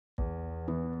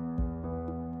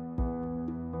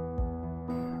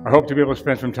I hope to be able to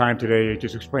spend some time today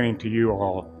just explaining to you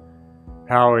all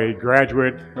how a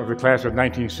graduate of the class of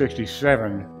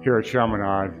 1967 here at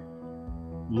Chaminade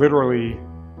literally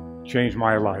changed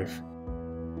my life.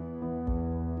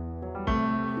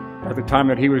 At the time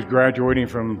that he was graduating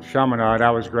from Chaminade,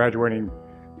 I was graduating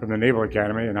from the Naval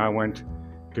Academy, and I went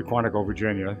to Quantico,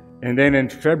 Virginia. And then in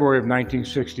February of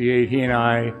 1968, he and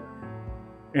I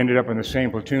ended up in the same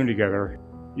platoon together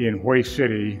in Hue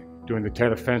City during the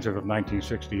Tet Offensive of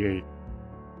 1968.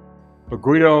 But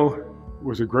Guido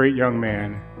was a great young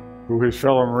man who his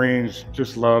fellow Marines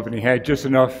just loved, and he had just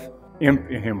enough imp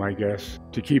in him, I guess,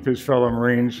 to keep his fellow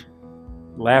Marines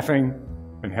laughing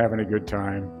and having a good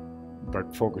time,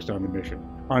 but focused on the mission.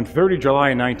 On 30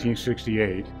 July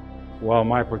 1968, while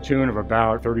my platoon of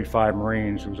about 35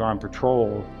 Marines was on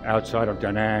patrol outside of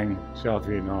Da Nang, South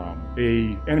Vietnam,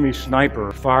 an enemy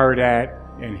sniper fired at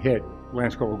and hit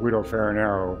Lance Corporal Guido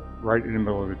Farinero right in the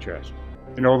middle of the chest.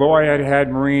 And although I had had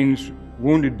Marines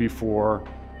wounded before,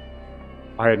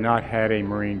 I had not had a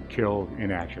Marine killed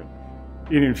in action.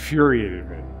 It infuriated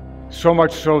me, so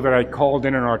much so that I called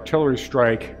in an artillery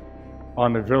strike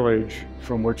on the village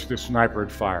from which the sniper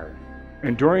had fired.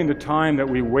 And during the time that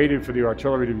we waited for the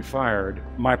artillery to be fired,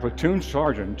 my platoon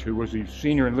sergeant, who was the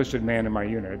senior enlisted man in my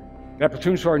unit, that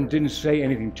platoon sergeant didn't say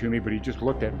anything to me, but he just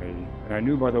looked at me. And I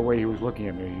knew by the way he was looking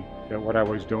at me that what I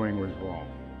was doing was wrong.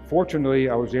 Fortunately,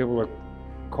 I was able to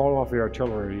call off the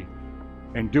artillery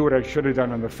and do what I should have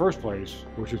done in the first place,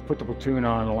 which is put the platoon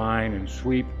on line and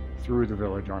sweep through the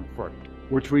village on foot,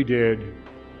 which we did,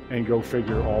 and go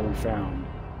figure, all we found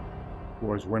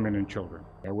was women and children.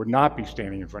 I would not be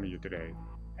standing in front of you today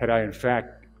had I in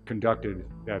fact conducted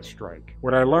that strike.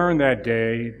 What I learned that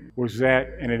day was that,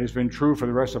 and it has been true for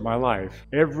the rest of my life,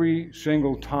 every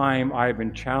single time I've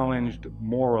been challenged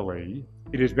morally,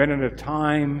 it has been at a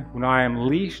time when I am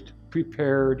least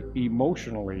prepared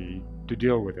emotionally to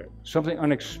deal with it. Something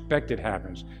unexpected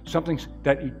happens, something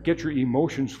that gets your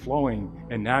emotions flowing,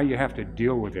 and now you have to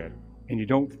deal with it. And you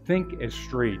don't think as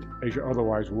straight as you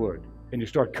otherwise would. And you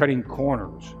start cutting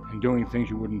corners and doing things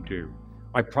you wouldn't do.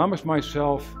 I promised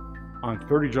myself on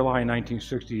 30 July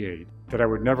 1968 that I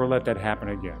would never let that happen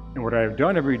again. And what I have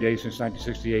done every day since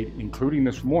 1968, including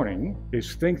this morning,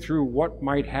 is think through what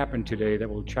might happen today that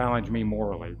will challenge me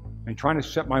morally, and trying to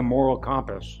set my moral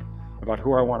compass about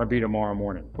who I want to be tomorrow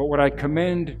morning. But what I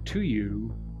commend to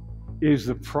you is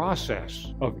the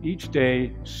process of each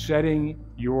day setting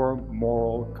your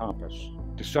moral compass,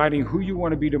 deciding who you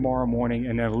want to be tomorrow morning,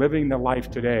 and then living the life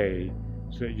today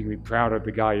so that you can be proud of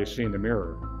the guy you see in the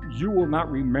mirror. You will not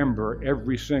remember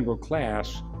every single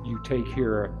class you take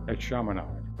here at Chaminade,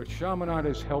 but Chaminade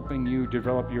is helping you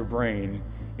develop your brain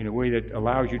in a way that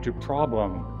allows you to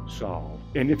problem solve.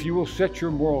 And if you will set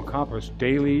your moral compass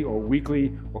daily or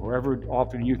weekly or however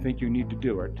often you think you need to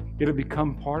do it, it'll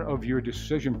become part of your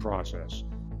decision process,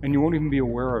 and you won't even be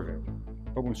aware of it.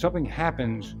 But when something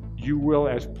happens, you will,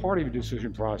 as part of your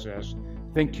decision process,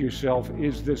 think to yourself,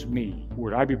 is this me?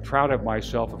 Would I be proud of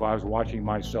myself if I was watching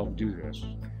myself do this?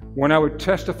 When I would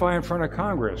testify in front of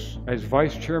Congress as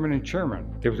vice chairman and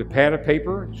chairman, there was a pad of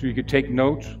paper so you could take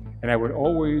notes, and I would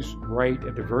always write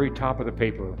at the very top of the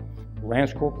paper,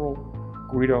 Lance Corporal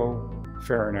Guido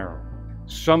Farinero.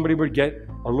 Somebody would get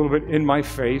a little bit in my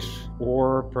face,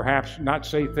 or perhaps not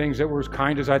say things that were as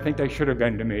kind as I think they should have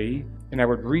been to me, and I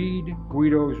would read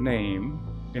Guido's name,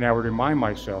 and I would remind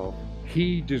myself,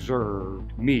 he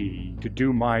deserved me to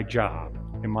do my job.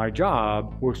 And my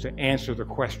job was to answer the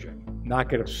question, not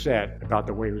get upset about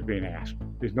the way it was being asked.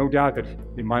 There's no doubt that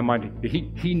in my mind,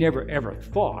 he never ever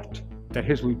thought that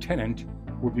his lieutenant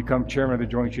would become chairman of the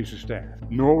Joint Chiefs of Staff,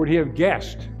 nor would he have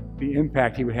guessed the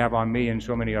impact he would have on me and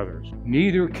so many others.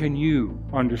 Neither can you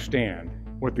understand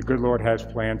what the good Lord has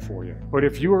planned for you. But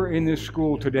if you are in this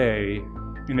school today,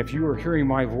 and if you are hearing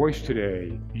my voice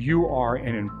today, you are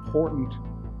an important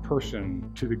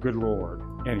person to the good Lord.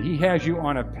 And he has you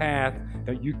on a path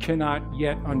that you cannot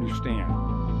yet understand.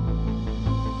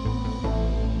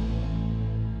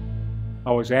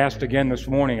 I was asked again this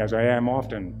morning, as I am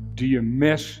often, do you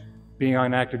miss being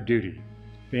on active duty?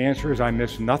 The answer is I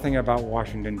miss nothing about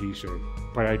Washington, D.C.,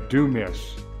 but I do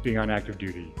miss being on active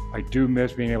duty. I do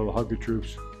miss being able to hug the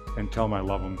troops and tell them I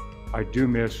love them. I do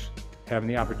miss having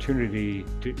the opportunity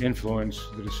to influence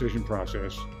the decision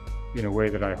process in a way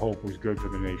that I hope was good for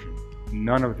the nation.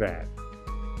 None of it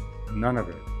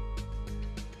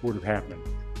would have happened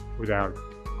without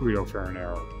Guido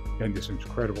Farinero and this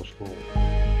incredible school.